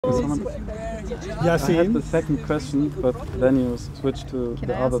Yasin. I had the second question, but then you switched to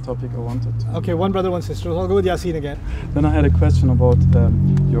the other topic I wanted to. Okay, one brother, one sister. I'll go with Yasin again. Then I had a question about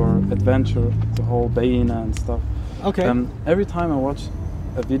your adventure, the whole Bayyinah and stuff. Okay. Every time I watch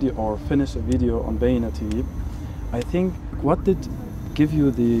a video or finish a video on Bayyinah TV, I think, what did give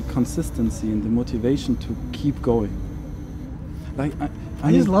you the consistency and the motivation to keep going? Like,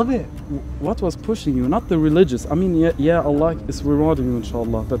 I just love it. What was pushing you? Not the religious. I mean, yeah, Allah is rewarding you,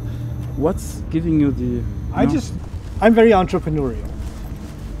 inshallah. But what's giving you the? I'm very entrepreneurial.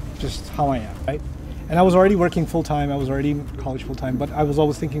 Just how I am, right? And I was already working full time. I was already in college full time. But I was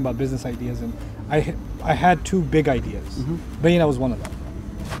always thinking about business ideas, and I had two big ideas. Bayyinah was one of them.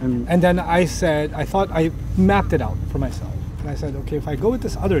 And then I thought I mapped it out for myself. And I said, okay, if I go with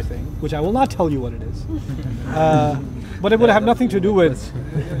this other thing, which I will not tell you what it is, but it would have nothing to do with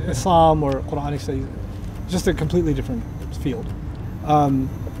Islam or Quranic studies, just a completely different field,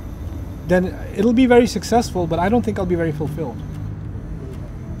 then it'll be very successful, but I don't think I'll be very fulfilled.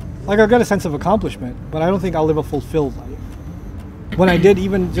 Like, I'll get a sense of accomplishment, but I don't think I'll live a fulfilled life. When I did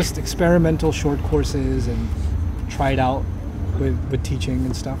even just experimental short courses and tried out with teaching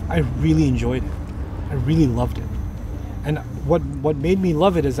and stuff, I really enjoyed it. I really loved it. And what made me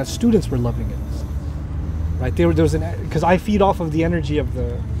love it is that students were loving it. Right? There was because I feed off of the energy of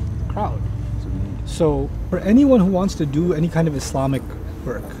the crowd. So for anyone who wants to do any kind of Islamic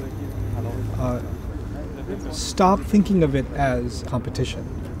work, stop thinking of it as competition.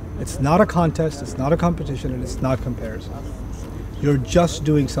 It's not a contest, it's not a competition, and it's not comparison. You're just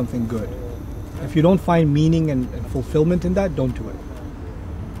doing something good. If you don't find meaning and fulfillment in that, don't do it.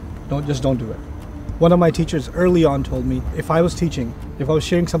 Don't do it. One of my teachers early on told me, if I was teaching, if I was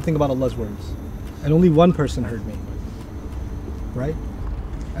sharing something about Allah's words, and only one person heard me, right?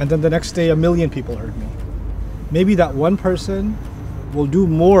 And then the next day 1 million people heard me. Maybe that one person will do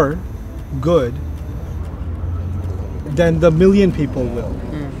more good than the 1 million people will.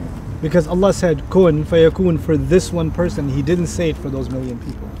 Because Allah said, kun fayakun, for this one person. He didn't say it for those 1 million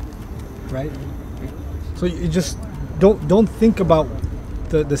people, right? So you just don't think about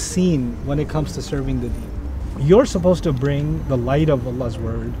the scene when it comes to serving the deen. You're supposed to bring the light of Allah's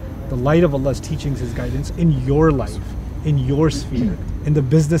word, the light of Allah's teachings, His guidance in your life, in your sphere, in the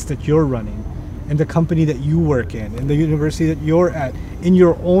business that you're running, in the company that you work in the university that you're at, in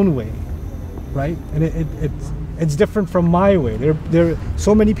your own way, right? And it's different from my way.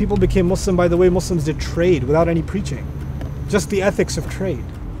 So many people became Muslim by the way Muslims did trade without any preaching. Just the ethics of trade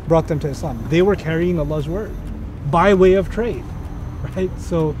brought them to Islam. They were carrying Allah's word by way of trade, right?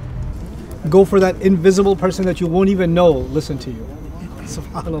 So go for that invisible person that you won't even know listen to you.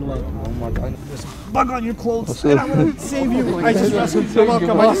 Subhanallah. Oh my God. There's a bug on your clothes and I'm going to save you. I just rescued you.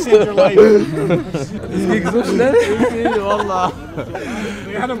 Welcome. I just saved your life.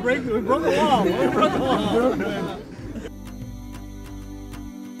 We had a break. We broke the wall.